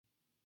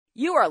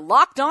You are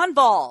Locked On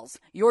Vols,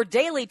 your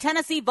daily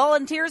Tennessee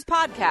Volunteers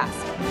podcast.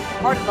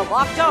 Part of the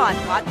Locked On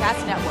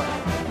Podcast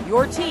Network,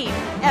 your team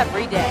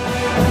every day.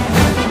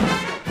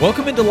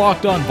 Welcome into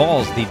Locked On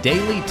Vols, the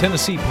daily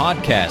Tennessee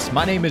podcast.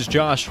 My name is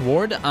Josh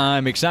Ward.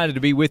 I'm excited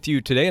to be with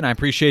you today, and I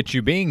appreciate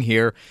you being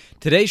here.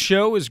 Today's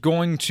show is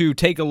going to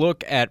take a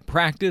look at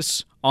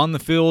practice on the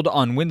field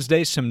on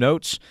Wednesday, some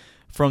notes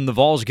from the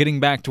Vols getting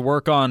back to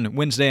work on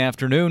Wednesday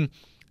afternoon,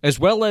 as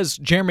well as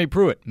Jeremy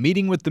Pruitt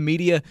meeting with the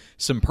media,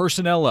 some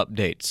personnel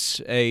updates,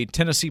 a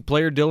Tennessee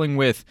player dealing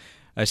with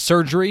a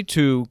surgery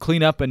to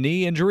clean up a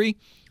knee injury.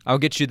 I'll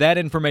get you that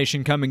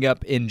information coming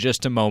up in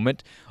just a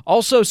moment.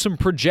 Also, some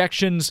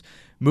projections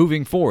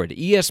moving forward.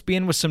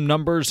 ESPN with some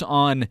numbers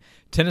on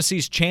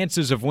Tennessee's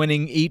chances of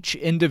winning each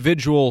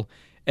individual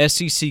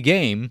SEC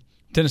game.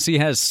 Tennessee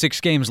has 6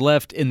 games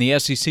left in the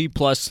SEC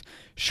plus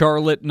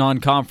Charlotte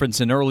non-conference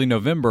in early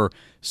November.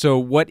 So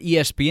what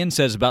ESPN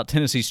says about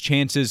Tennessee's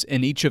chances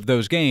in each of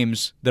those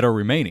games that are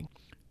remaining.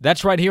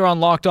 That's right here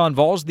on Locked On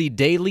Vols, the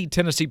daily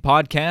Tennessee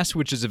podcast,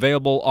 which is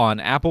available on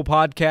Apple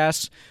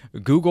Podcasts,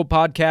 Google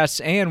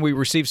Podcasts, and we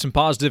received some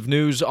positive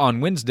news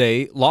on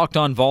Wednesday. Locked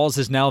On Vols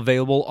is now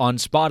available on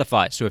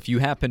Spotify. So if you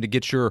happen to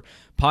get your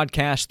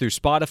podcast through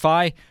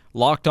Spotify,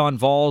 Locked On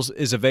Vols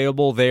is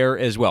available there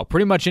as well.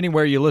 Pretty much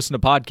anywhere you listen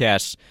to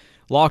podcasts,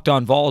 Locked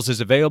On Vols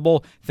is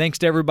available. Thanks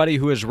to everybody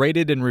who has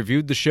rated and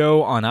reviewed the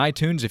show on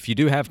iTunes. If you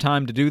do have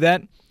time to do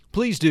that,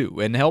 please do,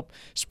 and help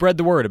spread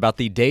the word about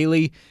the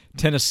daily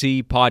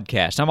Tennessee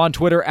podcast. I'm on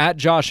Twitter at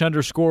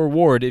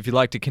Josh_Ward if you'd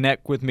like to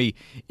connect with me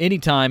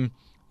anytime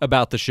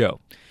about the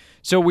show.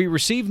 So we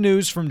received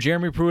news from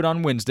Jeremy Pruitt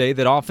on Wednesday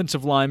that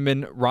offensive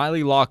lineman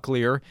Riley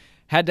Locklear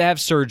had to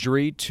have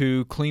surgery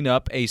to clean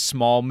up a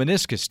small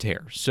meniscus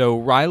tear. So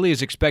Riley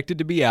is expected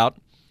to be out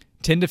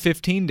 10 to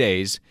 15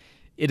 days.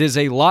 It is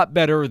a lot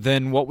better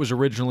than what was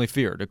originally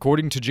feared.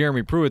 According to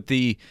Jeremy Pruitt,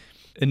 the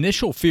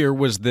initial fear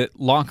was that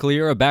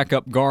Locklear, a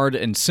backup guard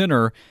and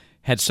center,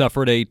 had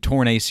suffered a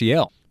torn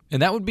ACL.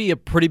 And that would be a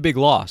pretty big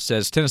loss,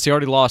 as Tennessee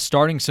already lost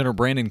starting center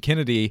Brandon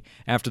Kennedy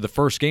after the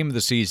first game of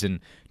the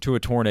season to a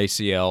torn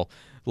ACL.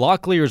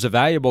 Locklear is a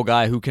valuable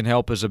guy who can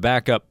help as a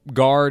backup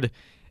guard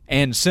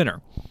and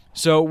center.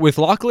 So with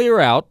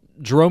Locklear out,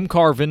 Jerome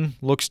Carvin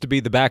looks to be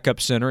the backup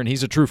center, and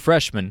he's a true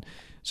freshman.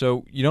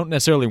 So you don't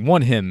necessarily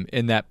want him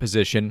in that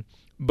position.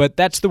 But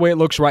that's the way it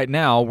looks right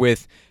now,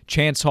 with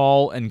Chance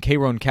Hall and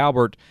Kayron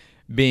Calbert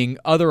being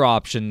other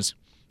options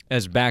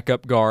as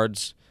backup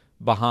guards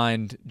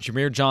behind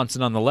Jameer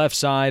Johnson on the left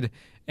side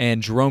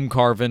and Jerome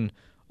Carvin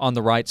on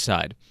the right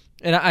side.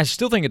 And I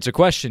still think it's a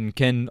question,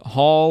 can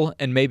Hall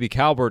and maybe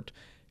Calbert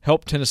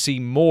help Tennessee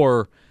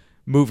more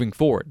moving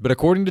forward? But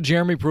according to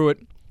Jeremy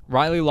Pruitt,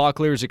 Riley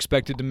Locklear is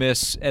expected to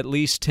miss at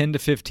least 10 to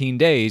 15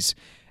 days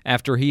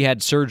after he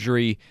had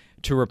surgery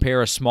to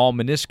repair a small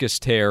meniscus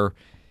tear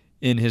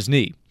in his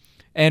knee.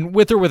 And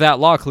with or without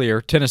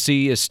Locklear,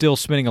 Tennessee is still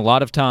spending a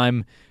lot of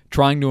time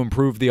trying to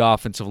improve the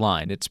offensive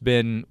line. It's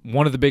been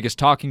one of the biggest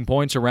talking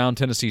points around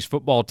Tennessee's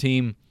football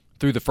team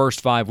through the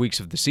first 5 weeks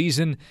of the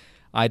season.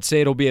 I'd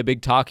say it'll be a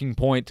big talking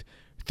point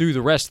through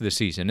the rest of the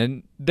season.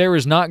 And there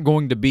is not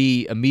going to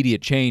be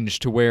immediate change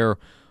to where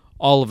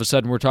all of a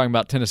sudden we're talking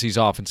about Tennessee's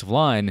offensive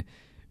line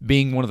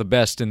being one of the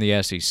best in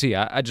the SEC.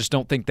 I just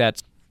don't think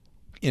that's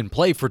in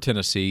play for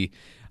Tennessee.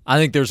 I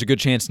think there's a good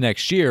chance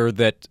next year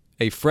that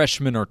a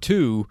freshman or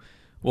two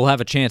will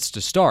have a chance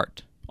to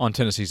start on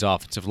Tennessee's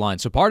offensive line.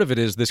 So part of it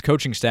is this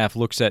coaching staff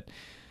looks at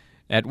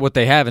what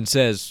they have and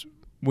says,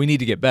 we need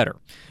to get better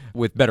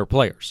with better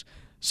players.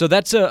 So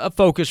that's a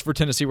focus for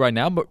Tennessee right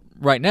now. But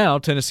right now,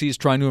 Tennessee is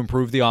trying to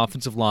improve the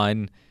offensive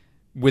line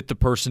with the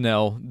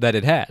personnel that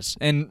it has.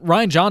 And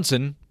Ryan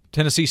Johnson,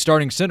 Tennessee's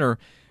starting center,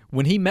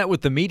 when he met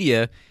with the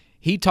media,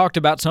 he talked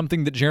about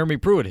something that Jeremy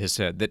Pruitt has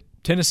said, that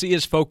Tennessee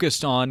is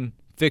focused on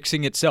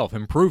fixing itself,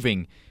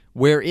 improving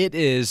where it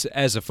is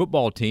as a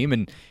football team.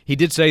 And he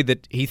did say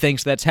that he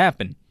thinks that's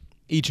happened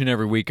each and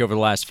every week over the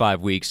last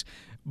 5 weeks.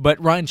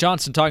 But Ryan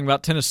Johnson talking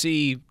about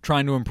Tennessee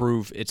trying to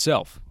improve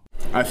itself.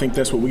 I think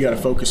that's what we got to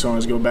focus on,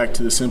 is go back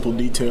to the simple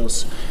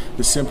details,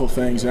 the simple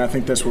things, and I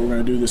think that's what we're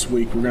going to do this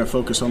week. We're going to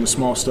focus on the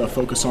small stuff,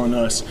 focus on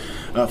us,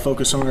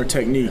 focus on our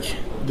technique,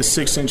 the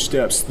 6-inch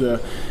steps,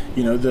 the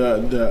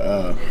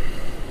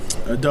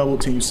double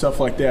team, stuff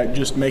like that,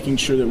 just making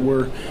sure that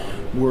we're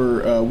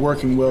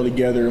working well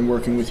together and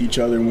working with each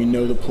other, and we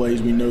know the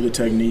plays, we know the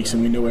techniques,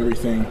 and we know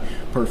everything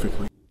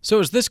perfectly. So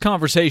as this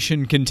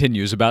conversation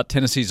continues about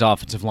Tennessee's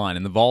offensive line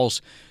and the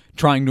Vols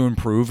trying to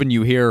improve, and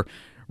you hear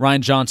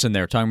Ryan Johnson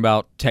there talking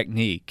about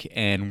technique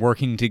and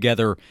working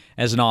together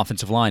as an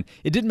offensive line,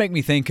 it did make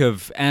me think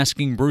of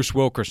asking Bruce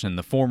Wilkerson,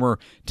 the former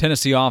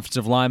Tennessee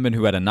offensive lineman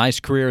who had a nice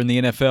career in the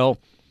NFL,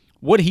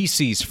 what he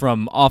sees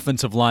from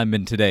offensive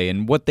linemen today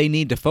and what they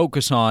need to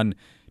focus on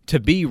to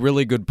be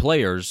really good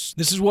players.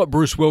 This is what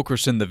Bruce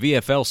Wilkerson, the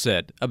VFL,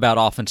 said about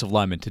offensive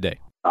linemen today.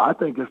 I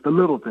think it's the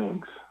little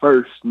things.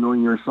 First,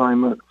 knowing your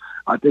assignment.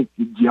 I think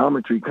the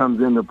geometry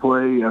comes into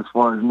play as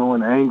far as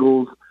knowing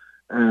angles,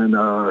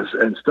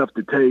 and stuff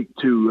to take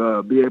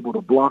to be able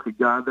to block a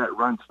guy that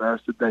runs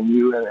faster than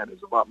you and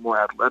is a lot more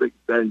athletic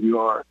than you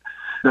are.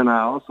 And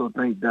I also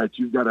think that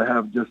you've got to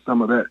have just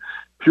some of that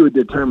pure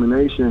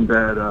determination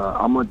that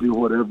I'm going to do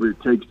whatever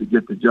it takes to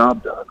get the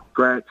job done.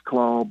 Scratch,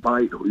 claw,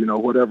 bite,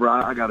 whatever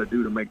I got to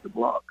do to make the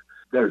block.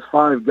 There's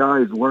 5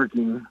 guys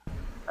working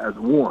as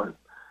one,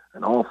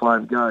 and all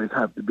 5 guys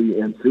have to be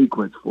in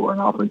sequence for an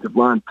offensive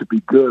line to be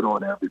good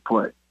on every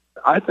play.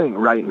 I think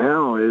right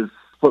now is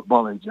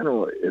football in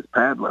general is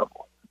pad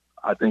level.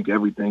 I think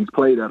everything's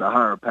played at a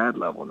higher pad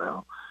level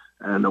now,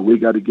 and we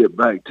got to get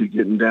back to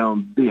getting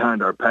down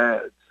behind our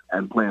pads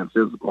and playing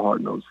physical,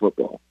 hard-nosed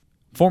football.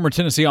 Former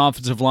Tennessee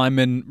offensive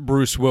lineman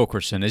Bruce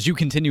Wilkerson. As you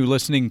continue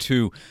listening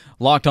to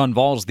Locked On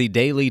Vols, the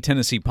daily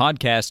Tennessee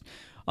podcast,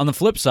 on the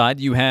flip side,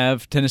 you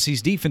have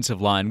Tennessee's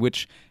defensive line,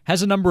 which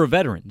has a number of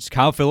veterans.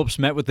 Kyle Phillips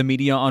met with the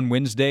media on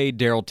Wednesday.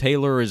 Darrell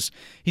Taylor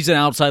he's an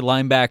outside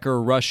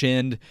linebacker, rush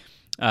end.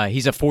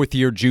 He's a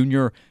fourth-year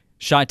junior.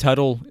 Shy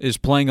Tuttle is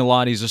playing a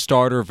lot. He's a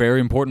starter, very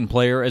important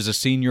player as a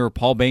senior.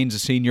 Paul Bain's a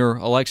senior.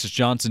 Alexis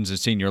Johnson's a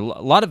senior. A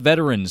lot of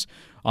veterans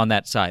on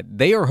that side.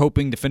 They are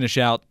hoping to finish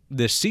out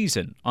this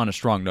season on a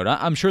strong note.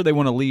 I'm sure they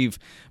want to leave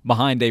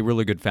behind a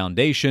really good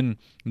foundation.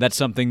 That's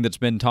something that's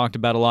been talked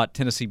about a lot,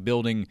 Tennessee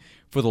building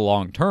for the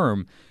long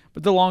term.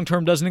 But the long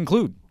term doesn't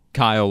include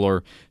Kyle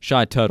or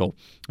Shy Tuttle.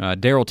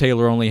 Darrell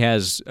Taylor only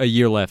has a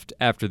year left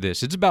after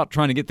this. It's about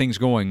trying to get things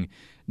going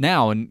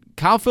now. And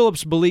Kyle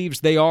Phillips believes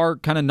they are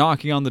kind of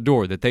knocking on the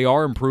door, that they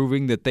are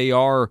improving, that they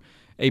are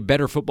a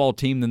better football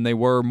team than they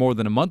were more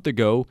than a month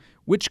ago,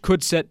 which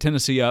could set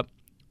Tennessee up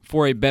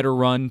for a better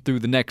run through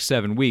the next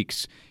 7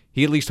 weeks.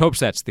 He at least hopes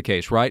that's the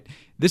case, right?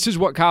 This is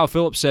what Kyle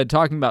Phillips said,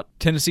 talking about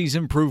Tennessee's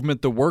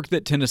improvement, the work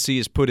that Tennessee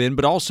has put in,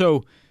 but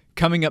also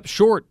coming up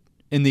short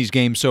in these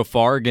games so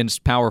far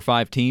against Power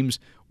 5 teams,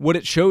 what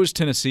it shows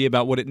Tennessee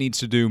about what it needs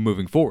to do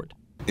moving forward.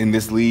 In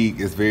this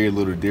league, it's very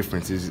little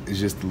difference. It's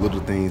just the little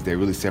things that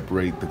really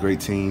separate the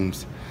great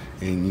teams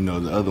and,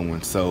 the other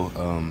ones. So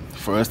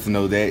for us to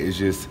know that,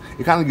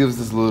 it kind of gives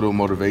us a little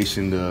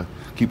motivation to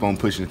keep on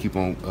pushing, to keep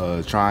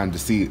on trying to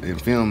see it in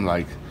film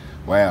like,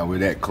 wow, we're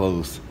that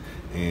close.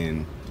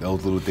 And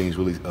those little things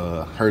really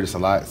hurt us a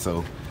lot.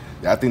 So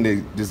I think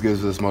that just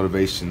gives us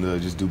motivation to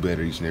just do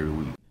better each and every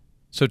week.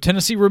 So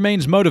Tennessee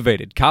remains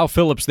motivated. Kyle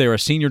Phillips there, a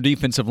senior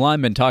defensive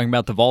lineman, talking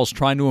about the Vols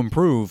trying to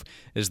improve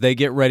as they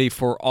get ready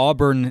for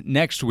Auburn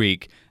next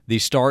week, the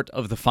start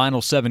of the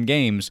final 7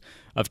 games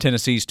of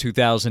Tennessee's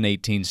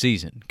 2018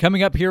 season.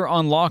 Coming up here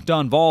on Locked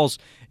On Vols,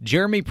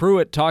 Jeremy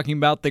Pruitt talking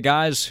about the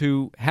guys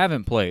who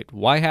haven't played,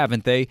 why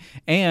haven't they,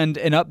 and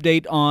an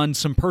update on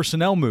some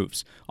personnel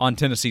moves on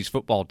Tennessee's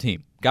football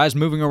team. Guys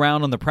moving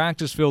around on the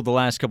practice field the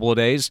last couple of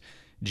days.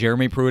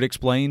 Jeremy Pruitt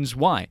explains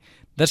why.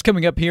 That's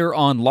coming up here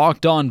on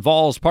Locked On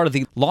Vols, part of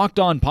the Locked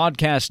On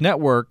Podcast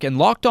Network. And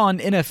Locked On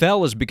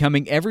NFL is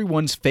becoming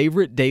everyone's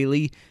favorite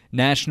daily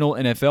national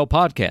NFL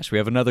podcast. We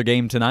have another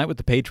game tonight with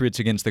the Patriots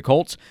against the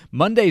Colts.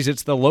 Mondays,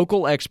 it's the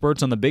local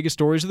experts on the biggest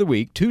stories of the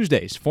week.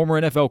 Tuesdays, former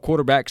NFL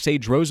quarterback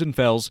Sage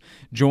Rosenfels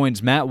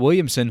joins Matt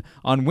Williamson.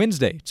 On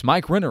Wednesday, it's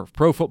Mike Renner of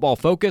Pro Football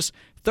Focus.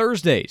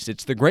 Thursdays,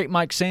 it's the great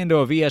Mike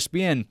Sando of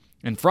ESPN.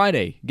 And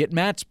Friday, get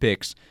Matt's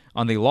picks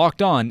on the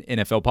Locked On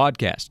NFL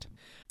podcast.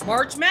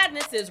 March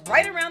Madness is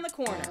right around the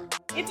corner.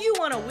 If you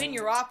want to win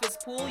your office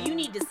pool, you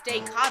need to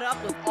stay caught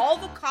up with all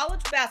the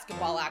college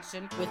basketball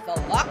action with the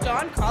Locked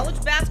On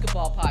College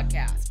Basketball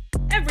Podcast.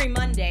 Every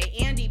Monday,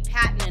 Andy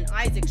Patton and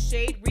Isaac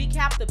Shade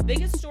recap the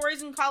biggest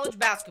stories in college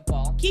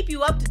basketball, keep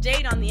you up to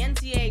date on the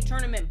NCAA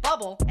tournament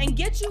bubble, and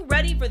get you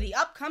ready for the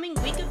upcoming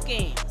week of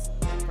games.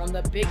 From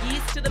the Big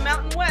East to the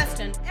Mountain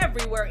West and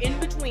everywhere in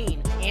between,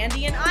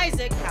 Andy and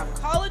Isaac have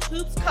college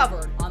hoops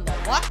covered on the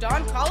Locked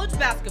On College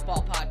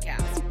Basketball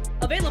Podcast.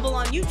 Available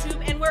on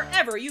YouTube and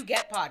wherever you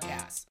get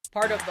podcasts.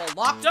 Part of the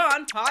Locked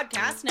On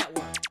Podcast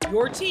Network.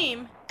 Your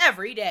team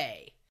every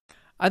day.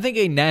 I think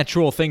a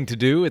natural thing to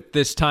do at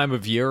this time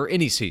of year,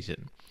 any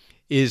season,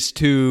 is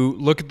to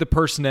look at the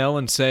personnel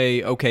and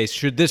say, okay,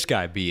 should this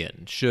guy be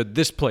in? Should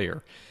this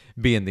player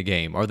be in the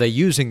game? Are they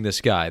using this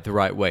guy the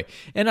right way?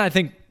 And I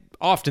think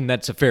often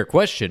that's a fair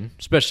question,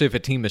 especially if a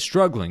team is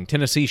struggling.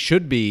 Tennessee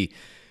should be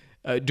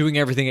doing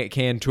everything it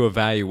can to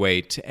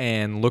evaluate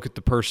and look at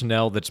the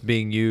personnel that's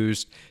being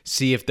used,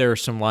 see if there are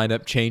some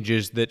lineup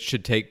changes that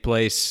should take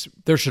place.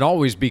 There should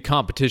always be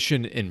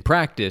competition in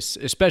practice,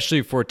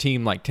 especially for a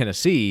team like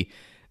Tennessee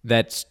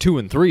that's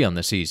 2-3 on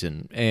the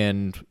season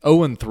and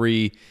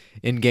 0-3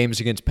 in games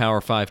against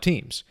Power 5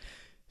 teams.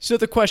 So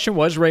the question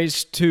was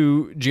raised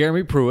to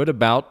Jeremy Pruitt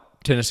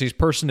about Tennessee's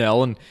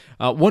personnel, and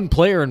one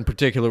player in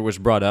particular was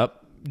brought up,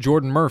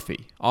 Jordan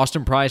Murphy.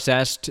 Austin Price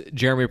asked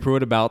Jeremy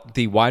Pruitt about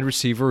the wide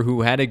receiver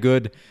who had a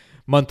good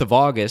month of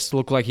August,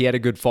 looked like he had a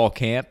good fall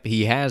camp.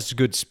 He has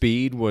good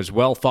speed, was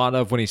well thought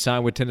of when he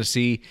signed with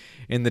Tennessee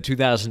in the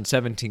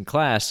 2017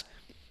 class,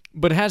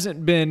 but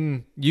hasn't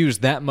been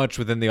used that much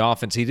within the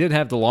offense. He did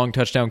have the long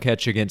touchdown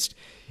catch against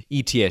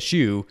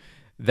ETSU.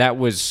 that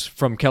was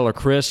from Keller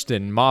Christ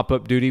and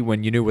mop-up duty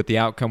when you knew what the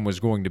outcome was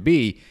going to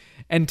be.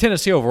 And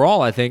Tennessee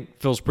overall, I think,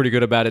 feels pretty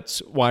good about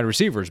its wide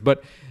receivers.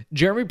 But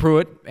Jeremy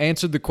Pruitt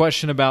answered the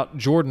question about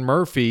Jordan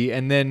Murphy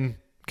and then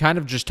kind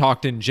of just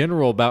talked in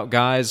general about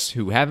guys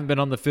who haven't been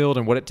on the field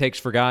and what it takes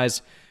for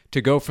guys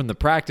to go from the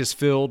practice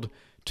field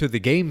to the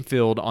game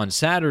field on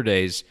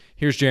Saturdays.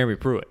 Here's Jeremy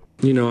Pruitt.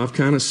 You know, I've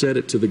kind of said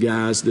it to the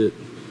guys that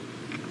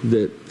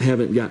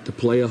haven't got to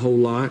play a whole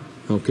lot.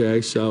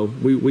 Okay, so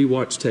we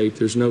watch tape.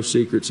 There's no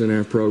secrets in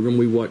our program.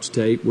 We watch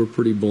tape. We're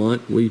pretty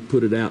blunt. We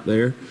put it out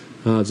there.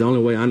 It's the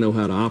only way I know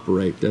how to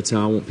operate. That's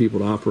how I want people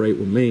to operate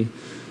with me.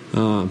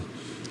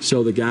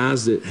 So the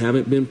guys that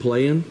haven't been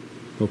playing,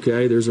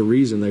 okay, there's a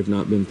reason they've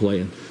not been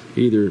playing.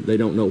 Either they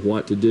don't know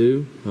what to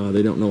do,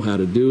 they don't know how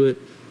to do it,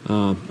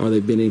 or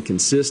they've been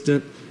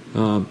inconsistent.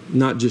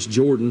 Not just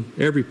Jordan,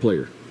 every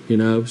player, you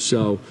know.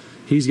 So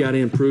he's got to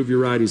improve.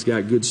 You're right. He's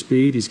got good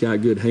speed. He's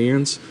got good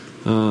hands.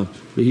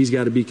 But he's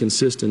got to be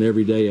consistent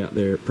every day out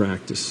there at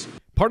practice.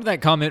 Part of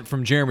that comment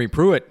from Jeremy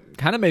Pruitt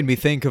kind of made me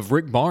think of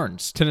Rick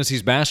Barnes,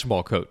 Tennessee's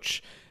basketball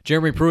coach.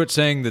 Jeremy Pruitt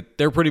saying that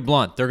they're pretty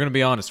blunt. They're going to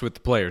be honest with the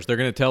players. They're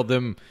going to tell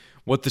them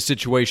what the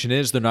situation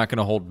is. They're not going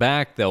to hold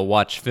back. They'll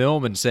watch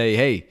film and say,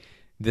 hey,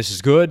 this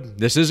is good.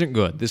 This isn't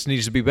good. This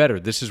needs to be better.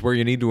 This is where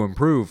you need to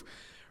improve.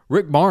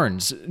 Rick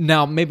Barnes,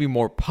 now maybe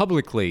more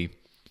publicly,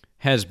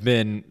 has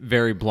been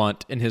very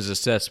blunt in his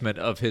assessment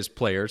of his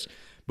players.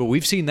 But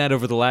we've seen that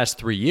over the last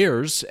 3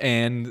 years,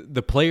 and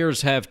the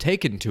players have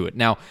taken to it.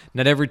 Now,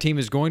 not every team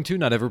is going to,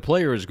 not every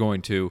player is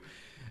going to,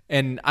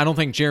 and I don't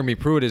think Jeremy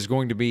Pruitt is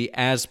going to be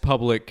as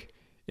public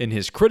in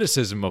his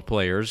criticism of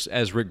players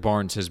as Rick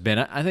Barnes has been.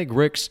 I think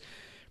Rick's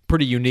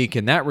pretty unique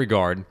in that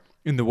regard,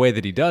 in the way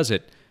that he does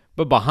it.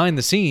 But behind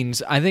the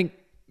scenes, I think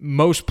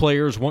most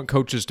players want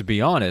coaches to be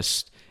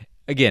honest.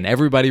 Again,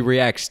 everybody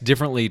reacts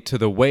differently to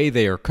the way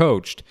they are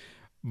coached.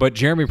 But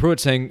Jeremy Pruitt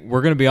saying,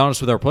 we're going to be honest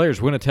with our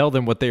players. We're going to tell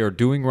them what they are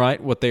doing right,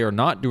 what they are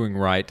not doing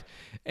right.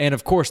 And,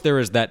 of course, there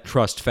is that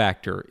trust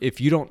factor. If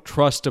you don't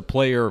trust a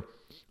player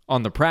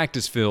on the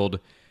practice field,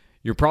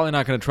 you're probably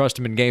not going to trust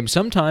him in games.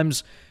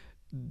 Sometimes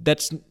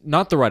that's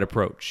not the right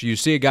approach. You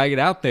see a guy get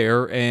out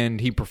there and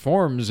he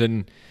performs,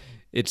 and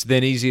it's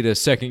then easy to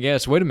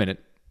second-guess, wait a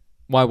minute,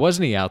 why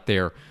wasn't he out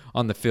there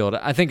on the field?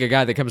 I think a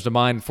guy that comes to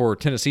mind for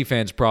Tennessee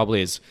fans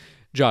probably is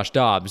Josh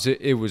Dobbs.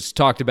 It was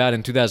talked about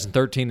in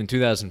 2013 and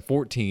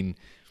 2014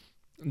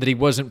 that he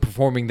wasn't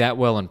performing that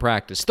well in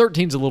practice.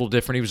 13's a little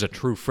different. He was a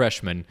true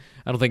freshman.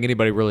 I don't think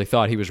anybody really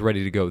thought he was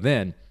ready to go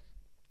then.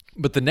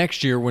 But the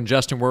next year, when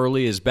Justin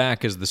Worley is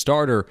back as the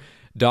starter,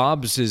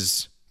 Dobbs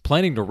is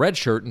planning to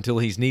redshirt until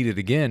he's needed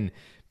again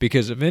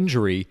because of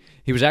injury.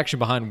 He was actually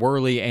behind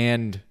Worley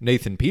and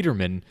Nathan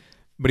Peterman,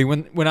 but he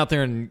went out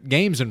there in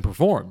games and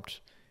performed.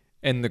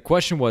 And the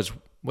question was,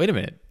 wait a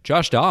minute,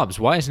 Josh Dobbs,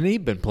 why hasn't he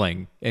been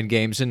playing in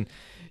games? And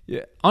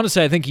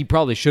honestly, I think he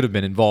probably should have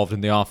been involved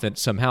in the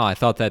offense somehow. I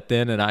thought that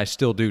then, and I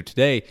still do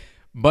today.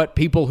 But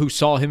people who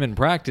saw him in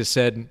practice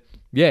said,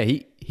 yeah,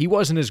 he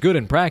wasn't as good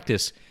in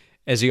practice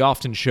as he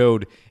often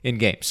showed in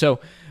games. So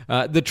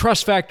the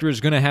trust factor is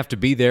going to have to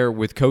be there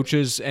with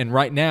coaches. And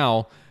right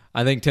now,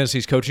 I think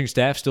Tennessee's coaching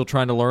staff still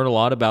trying to learn a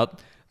lot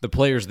about the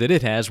players that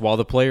it has, while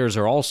the players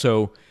are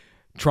also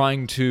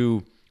trying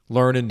to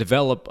learn and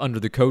develop under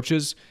the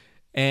coaches.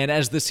 And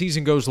as the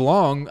season goes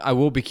along, I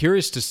will be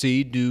curious to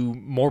see, do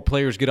more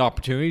players get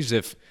opportunities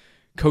if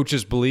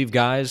coaches believe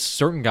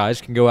certain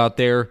guys can go out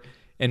there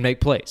and make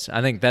plays?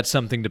 I think that's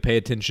something to pay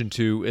attention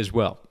to as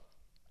well.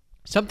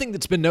 Something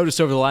that's been noticed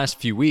over the last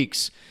few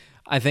weeks,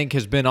 I think,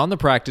 has been on the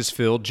practice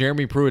field,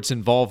 Jeremy Pruitt's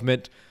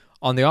involvement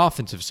on the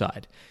offensive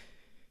side.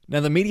 Now,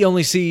 the media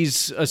only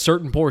sees a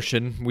certain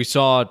portion. We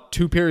saw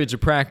 2 periods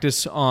of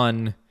practice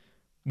on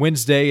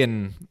Wednesday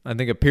and I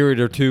think a period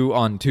or 2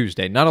 on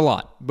Tuesday. Not a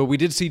lot, but we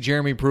did see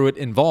Jeremy Pruitt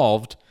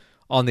involved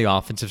on the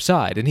offensive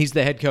side, and he's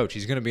the head coach.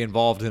 He's going to be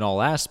involved in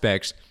all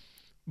aspects.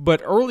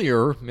 But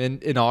earlier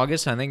in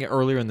August, I think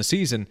earlier in the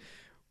season,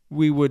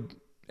 we would,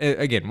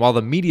 again, while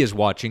the media is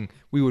watching,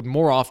 we would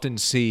more often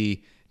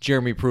see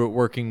Jeremy Pruitt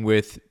working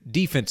with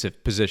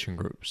defensive position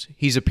groups.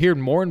 He's appeared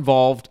more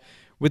involved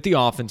with the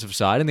offensive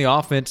side, and the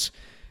offense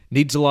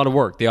needs a lot of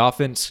work. The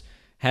offense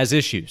has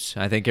issues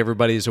I think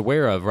everybody is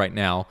aware of right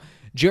now.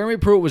 Jeremy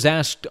Pruitt was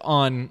asked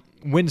on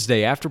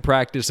Wednesday after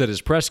practice at his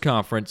press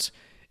conference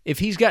if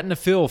he's gotten a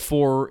feel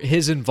for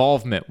his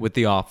involvement with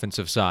the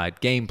offensive side,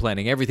 game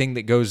planning, everything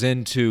that goes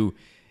into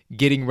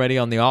getting ready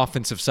on the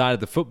offensive side of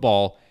the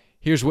football.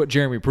 Here's what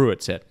Jeremy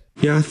Pruitt said.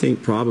 Yeah, I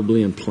think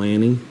probably in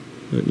planning.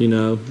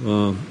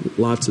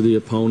 Lots of the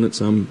opponents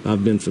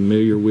I've been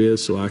familiar with,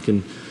 so I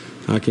can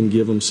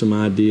give them some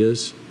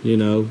ideas.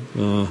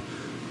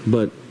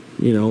 But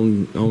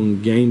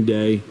on game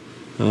day,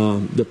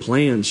 the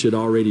plan should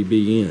already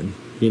be in,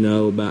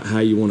 about how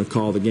you want to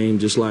call the game,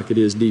 just like it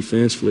is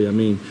defensively. I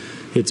mean,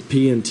 it's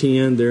P and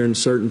 10. They're in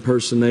certain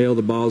personnel.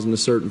 The ball's in a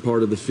certain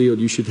part of the field.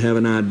 You should have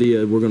an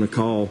idea. We're going to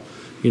call,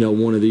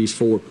 one of these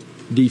 4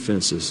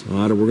 defenses, all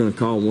right, or we're going to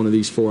call one of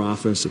these 4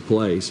 offensive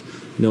plays.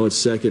 It's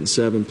second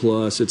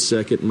 7+, it's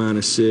second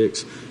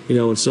 -6,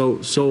 and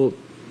so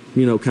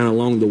kind of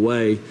along the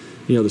way,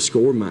 the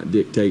score might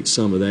dictate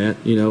some of that.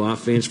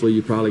 Offensively,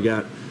 you probably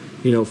got,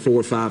 4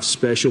 or 5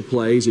 special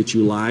plays that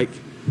you like,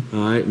 all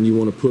right, and you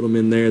want to put them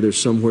in there. There's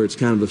somewhere it's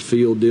kind of a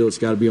field deal. It's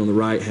got to be on the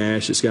right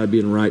hash. It's got to be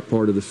in the right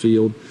part of the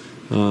field.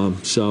 I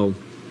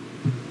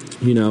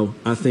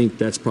think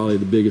that's probably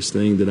the biggest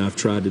thing that I've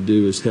tried to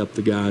do is help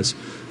the guys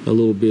a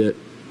little bit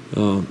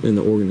in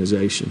the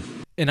organization.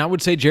 And I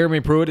would say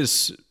Jeremy Pruitt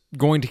is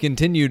going to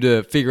continue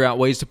to figure out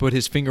ways to put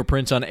his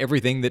fingerprints on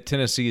everything that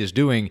Tennessee is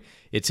doing.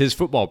 It's his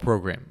football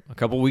program. A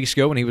couple weeks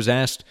ago when he was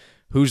asked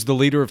who's the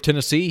leader of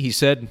Tennessee, he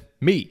said,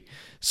 me.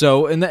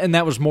 So, and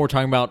that was more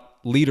talking about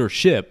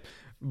leadership,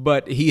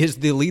 but he is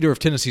the leader of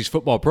Tennessee's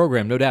football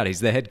program, no doubt. He's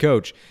the head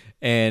coach,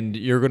 and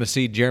you're going to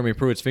see Jeremy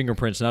Pruitt's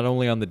fingerprints not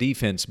only on the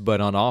defense, but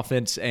on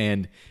offense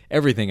and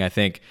everything, I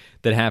think,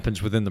 that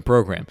happens within the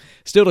program.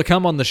 Still to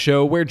come on the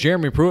show, where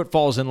Jeremy Pruitt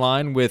falls in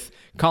line with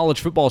college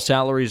football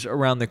salaries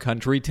around the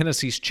country,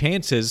 Tennessee's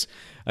chances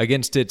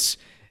against its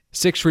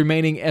 6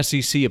 remaining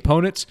SEC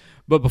opponents.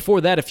 But before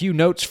that, a few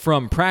notes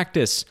from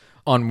practice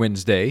on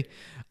Wednesday.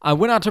 I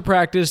went out to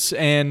practice,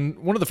 and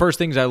one of the first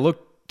things I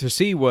looked to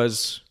see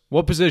was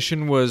what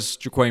position was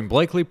Jaquan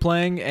Blakely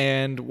playing,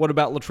 and what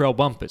about Latrell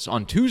Bumpus?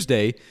 On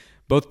Tuesday,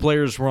 both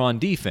players were on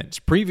defense.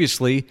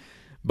 Previously,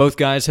 both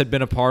guys had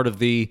been a part of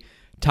the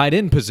tight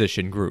end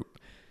position group.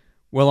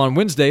 Well, on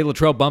Wednesday,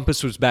 Latrell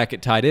Bumpus was back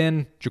at tight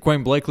end.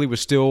 Jaquan Blakely was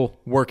still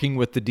working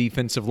with the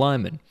defensive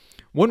linemen.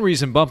 One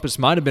reason Bumpus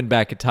might have been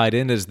back at tight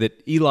end is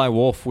that Eli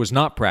Wolf was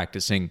not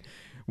practicing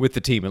with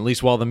the team, at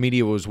least while the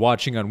media was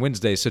watching on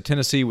Wednesday. So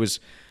Tennessee was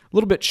a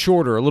little bit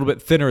shorter, a little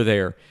bit thinner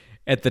there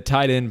at the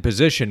tight end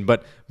position.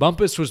 But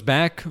Bumpus was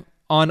back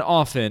on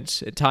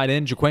offense at tight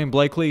end. Jaquan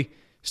Blakely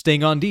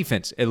staying on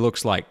defense, it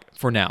looks like,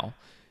 for now.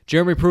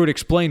 Jeremy Pruitt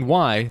explained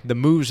why the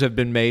moves have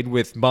been made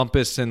with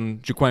Bumpus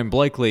and Jaquan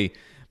Blakely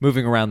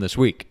moving around this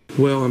week.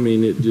 Well,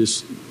 it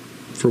just,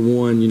 for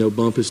one,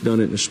 Bumpus done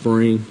it in the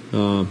spring.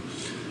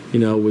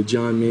 With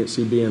John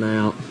Mincy being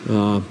out,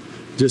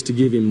 just to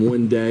give him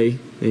one day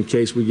in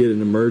case we get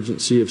an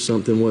emergency if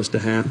something was to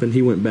happen.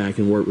 He went back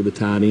and worked with the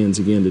tight ends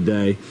again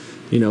today.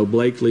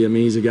 Blakely,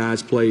 he's a guy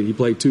he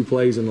played 2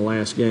 plays in the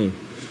last game.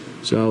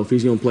 So if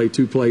he's going to play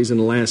 2 plays in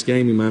the last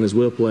game, he might as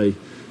well play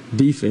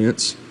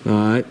defense, all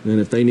right? And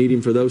if they need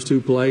him for those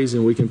 2 plays,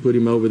 then we can put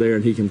him over there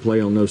and he can play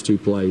on those 2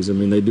 plays.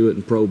 They do it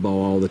in pro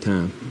ball all the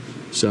time.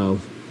 So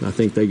I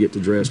think they get to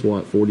dress,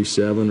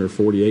 47 or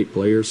 48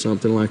 players,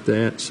 something like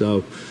that.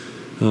 So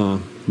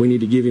we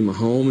need to give him a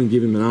home and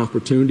give him an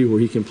opportunity where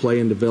he can play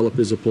and develop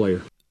as a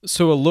player.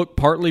 So a look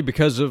partly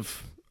because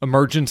of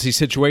emergency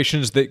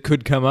situations that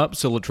could come up.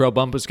 So Latrell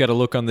Bumpus got a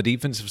look on the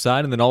defensive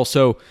side, and then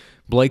also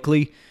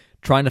Blakely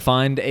trying to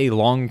find a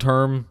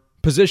long-term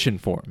position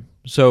for him.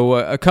 So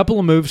a couple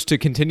of moves to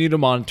continue to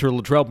monitor.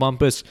 Latrell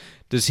Bumpus,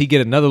 does he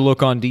get another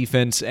look on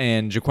defense?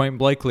 And Jaquan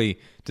Blakely,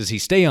 does he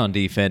stay on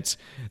defense?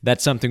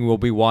 That's something we'll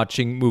be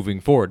watching moving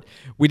forward.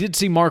 We did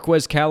see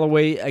Marquez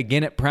Callaway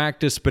again at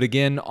practice, but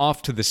again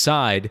off to the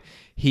side.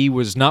 He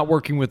was not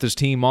working with his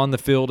team on the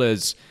field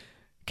as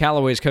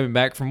Callaway is coming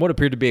back from what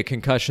appeared to be a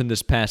concussion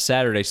this past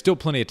Saturday. Still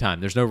plenty of time.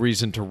 There's no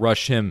reason to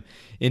rush him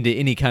into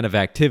any kind of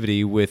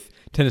activity with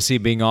Tennessee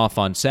being off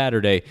on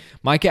Saturday.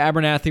 Micah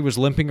Abernathy was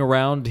limping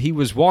around. He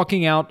was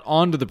walking out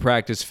onto the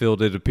practice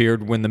field, it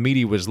appeared, when the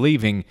media was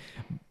leaving,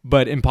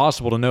 but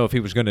impossible to know if he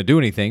was going to do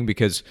anything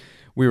because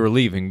we were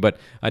leaving. But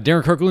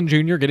Darren Kirkland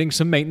Jr. getting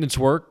some maintenance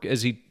work,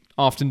 as he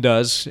often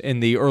does in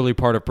the early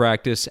part of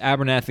practice.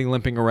 Abernathy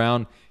limping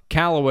around.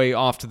 Callaway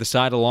off to the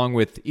side along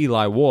with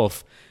Eli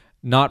Wolf,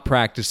 not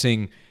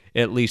practicing,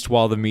 at least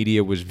while the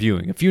media was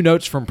viewing. A few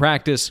notes from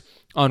practice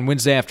on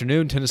Wednesday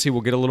afternoon. Tennessee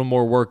will get a little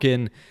more work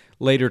in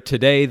later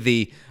today.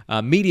 The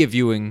media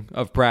viewing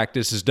of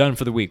practice is done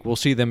for the week. We'll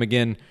see them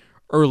again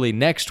early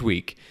next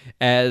week.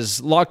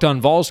 As Locked On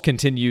Vols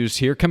continues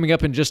here, coming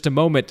up in just a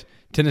moment,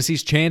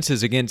 Tennessee's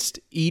chances against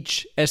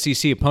each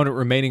SEC opponent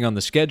remaining on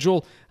the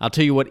schedule. I'll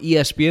tell you what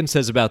ESPN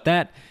says about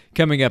that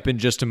coming up in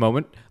just a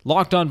moment.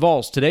 Locked On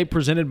Vols today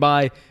presented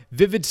by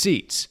Vivid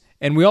Seats.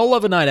 And we all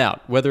love a night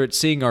out, whether it's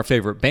seeing our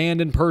favorite band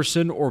in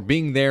person or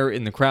being there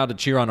in the crowd to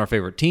cheer on our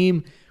favorite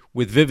team.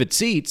 With Vivid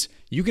Seats,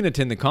 you can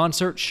attend the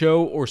concert,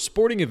 show, or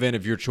sporting event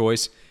of your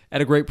choice at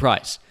a great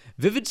price.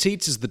 Vivid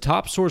Seats is the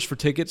top source for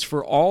tickets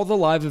for all the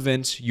live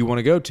events you want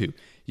to go to.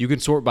 You can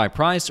sort by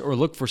price or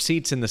look for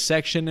seats in the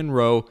section and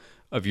row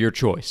of your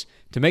choice.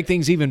 To make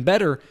things even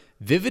better,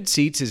 Vivid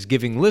Seats is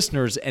giving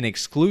listeners an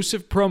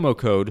exclusive promo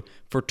code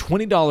for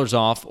 $20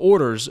 off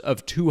orders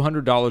of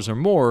 $200 or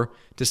more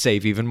to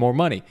save even more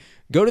money.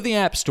 Go to the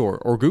App Store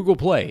or Google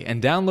Play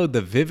and download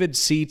the Vivid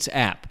Seats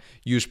app.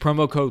 Use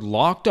promo code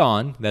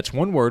LOCKEDON, that's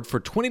one word, for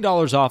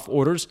 $20 off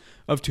orders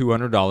of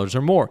 $200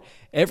 or more.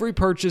 Every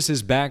purchase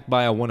is backed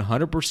by a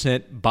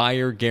 100%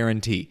 buyer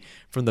guarantee.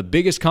 From the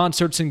biggest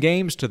concerts and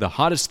games to the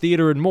hottest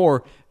theater and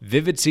more,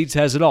 Vivid Seats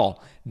has it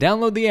all.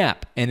 Download the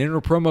app and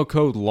enter promo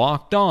code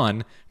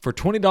LOCKEDON for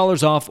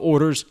 $20 off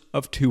orders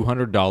of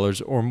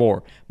 $200 or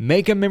more.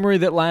 Make a memory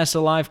that lasts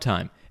a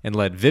lifetime and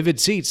let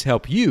Vivid Seats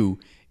help you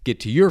get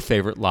to your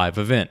favorite live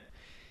event.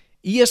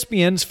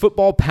 ESPN's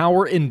Football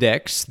Power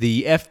Index,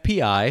 the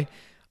FPI,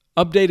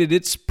 updated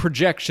its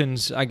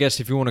projections, I guess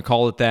if you want to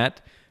call it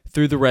that,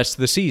 through the rest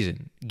of the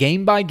season.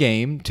 Game by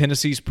game,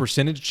 Tennessee's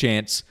percentage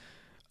chance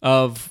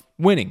of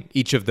winning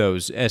each of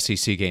those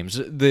SEC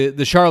games.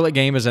 The Charlotte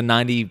game is a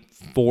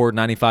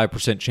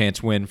 94-95%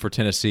 chance win for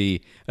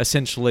Tennessee,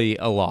 essentially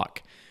a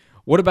lock.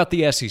 What about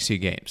the SEC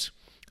games?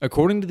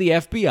 According to the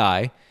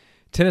FBI,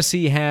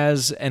 Tennessee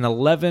has an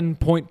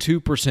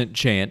 11.2%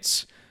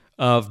 chance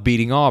of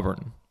beating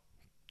Auburn.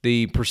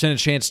 The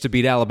percentage chance to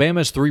beat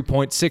Alabama is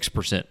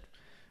 3.6%,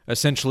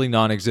 essentially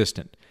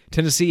non-existent.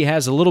 Tennessee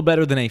has a little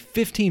better than a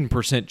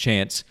 15%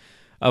 chance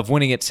of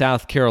winning at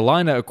South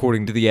Carolina,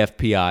 according to the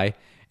FPI.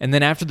 And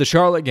then after the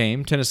Charlotte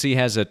game, Tennessee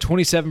has a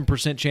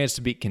 27% chance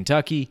to beat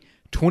Kentucky,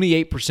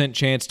 28%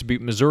 chance to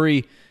beat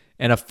Missouri,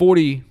 and a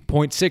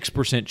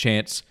 40.6%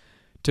 chance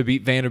to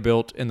beat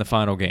Vanderbilt in the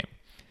final game.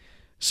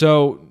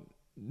 So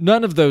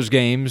none of those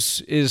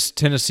games is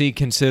Tennessee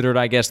considered,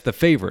 I guess, the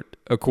favorite,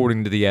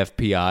 according to the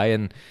FPI,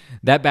 and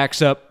that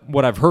backs up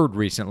what I've heard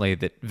recently,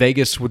 that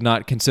Vegas would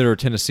not consider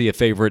Tennessee a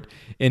favorite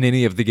in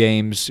any of the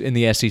games in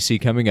the SEC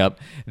coming up.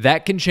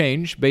 That can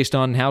change based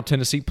on how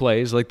Tennessee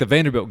plays. Like the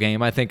Vanderbilt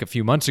game, I think a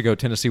few months ago,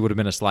 Tennessee would have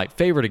been a slight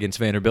favorite against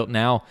Vanderbilt.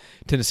 Now,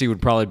 Tennessee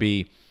would probably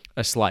be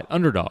a slight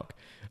underdog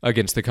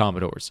against the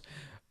Commodores.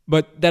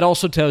 But that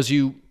also tells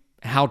you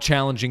how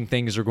challenging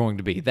things are going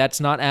to be.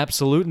 That's not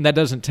absolute, and that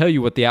doesn't tell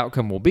you what the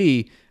outcome will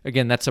be.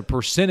 Again, that's a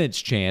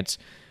percentage chance,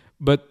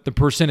 but the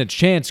percentage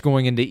chance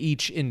going into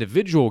each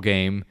individual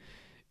game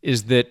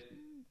is that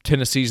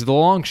Tennessee's the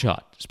long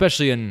shot,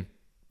 especially in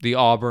the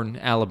Auburn,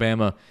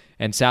 Alabama,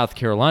 and South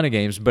Carolina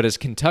games. But as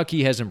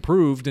Kentucky has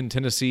improved and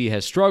Tennessee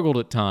has struggled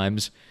at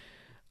times,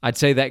 I'd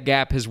say that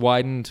gap has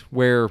widened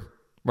where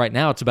right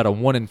now it's about a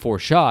 1-in-4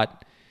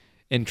 shot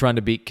in trying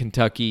to beat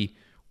Kentucky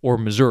or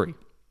Missouri.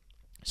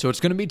 So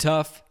it's going to be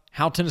tough.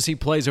 How Tennessee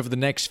plays over the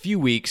next few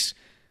weeks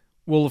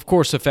will, of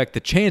course, affect the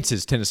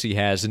chances Tennessee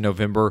has in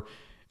November.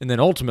 And then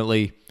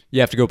ultimately,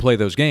 you have to go play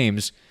those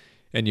games,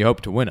 and you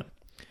hope to win them.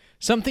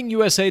 Something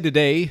USA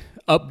Today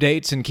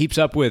updates and keeps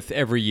up with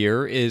every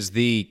year is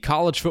the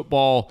college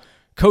football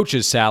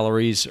coaches'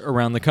 salaries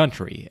around the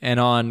country. And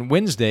on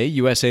Wednesday,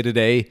 USA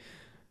Today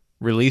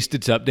released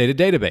its updated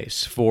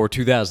database for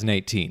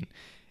 2018.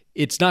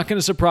 It's not going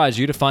to surprise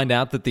you to find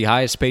out that the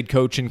highest paid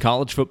coach in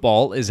college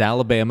football is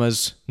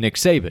Alabama's Nick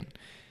Saban.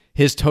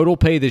 His total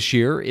pay this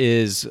year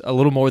is a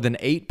little more than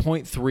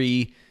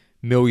 $8.3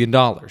 million.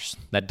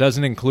 That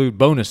doesn't include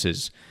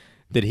bonuses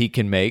that he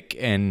can make,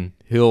 and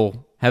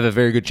he'll have a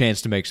very good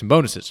chance to make some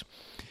bonuses.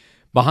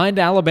 Behind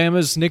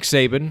Alabama's Nick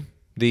Saban,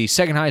 the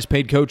second highest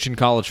paid coach in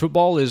college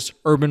football is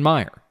Urban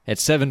Meyer at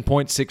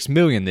 $7.6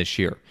 million this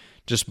year.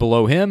 Just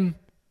below him,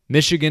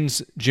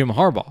 Michigan's Jim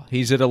Harbaugh.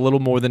 He's at a little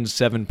more than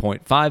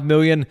 $7.5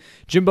 million.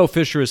 Jimbo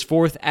Fisher is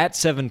fourth at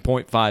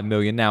 $7.5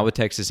 million now with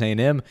Texas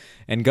A&M.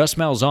 And Gus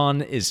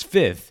Malzahn is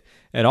fifth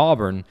at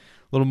Auburn, a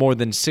little more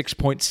than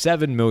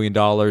 $6.7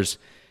 million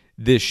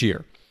this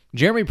year.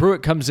 Jeremy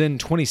Pruitt comes in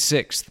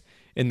 26th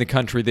in the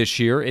country this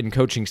year in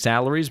coaching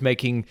salaries,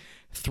 making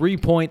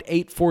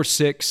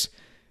 $3.846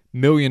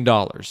 million.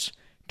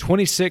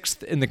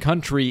 26th in the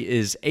country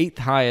is 8th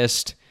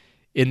highest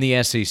in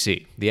the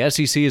SEC. The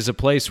SEC is a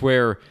place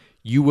where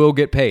you will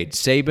get paid.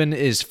 Saban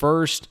is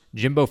first,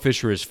 Jimbo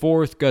Fisher is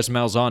fourth, Gus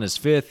Malzahn is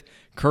fifth,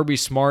 Kirby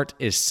Smart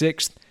is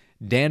sixth,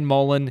 Dan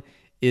Mullen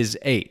is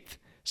eighth.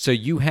 So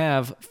you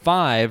have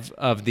 5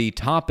 of the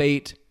top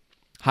 8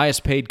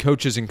 highest paid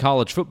coaches in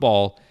college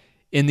football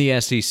in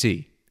the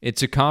SEC.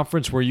 It's a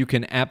conference where you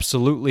can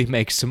absolutely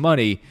make some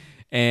money,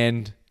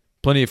 and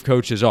plenty of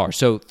coaches are.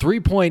 So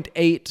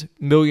 $3.8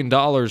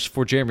 million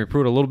for Jeremy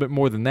Pruitt, a little bit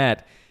more than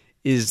that,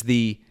 is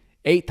the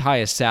 8th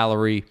highest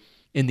salary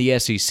in the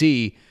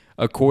SEC,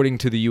 according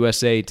to the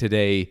USA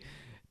Today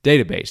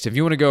database. If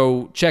you want to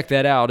go check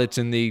that out, it's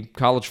in the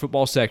college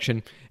football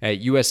section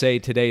at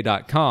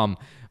usatoday.com.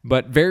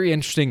 But very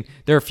interesting.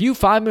 There are a few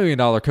 $5 million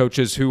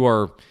coaches who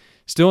are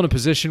still in a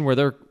position where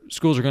their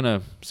schools are going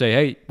to say,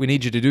 hey, we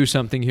need you to do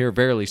something here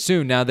fairly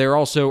soon. Now, they're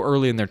also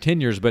early in their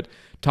tenures, but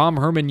Tom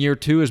Herman, year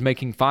 2, is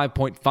making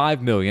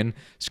 $5.5 million.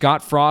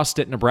 Scott Frost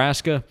at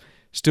Nebraska,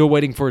 still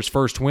waiting for his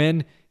first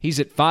win. He's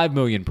at $5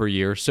 million per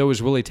year. So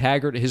is Willie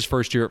Taggart, his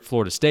first year at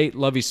Florida State.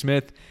 Lovie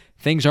Smith,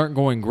 things aren't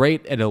going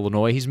great at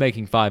Illinois. He's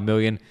making $5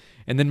 million.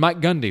 And then Mike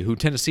Gundy, who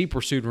Tennessee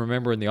pursued,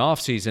 remember, in the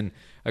offseason,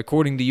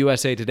 according to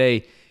USA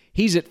Today,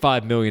 he's at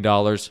 $5 million.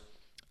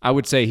 I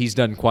would say he's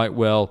done quite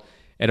well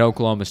at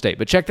Oklahoma State.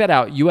 But check that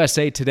out,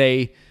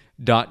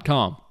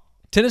 usatoday.com.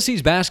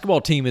 Tennessee's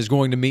basketball team is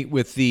going to meet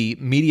with the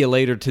media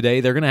later today.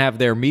 They're going to have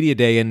their media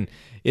day, and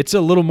it's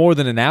a little more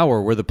than an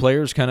hour where the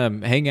players kind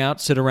of hang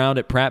out, sit around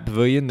at Pratt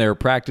Pavilion, their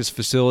practice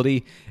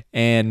facility,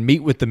 and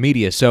meet with the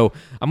media. So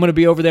I'm going to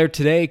be over there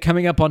today.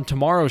 Coming up on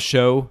tomorrow's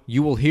show,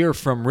 you will hear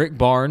from Rick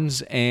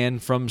Barnes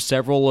and from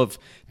several of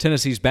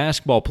Tennessee's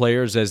basketball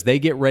players as they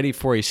get ready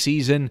for a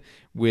season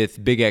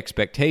with big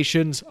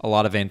expectations, a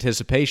lot of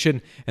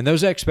anticipation, and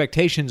those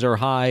expectations are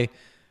high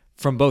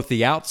from both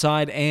the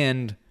outside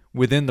and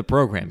within the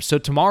program. So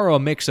tomorrow, a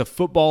mix of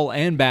football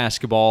and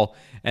basketball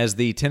as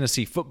the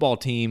Tennessee football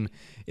team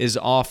is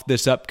off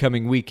this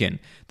upcoming weekend.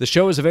 The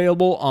show is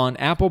available on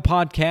Apple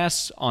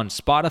Podcasts, on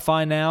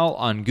Spotify now,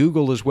 on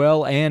Google as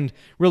well, and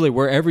really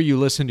wherever you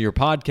listen to your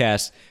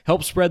podcasts.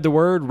 Help spread the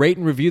word, rate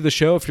and review the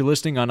show if you're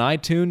listening on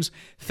iTunes.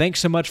 Thanks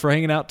so much for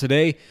hanging out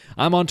today.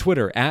 I'm on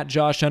Twitter at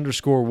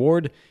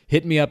Josh_Ward.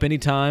 Hit me up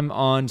anytime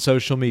on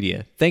social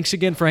media. Thanks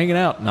again for hanging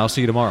out, and I'll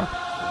see you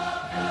tomorrow.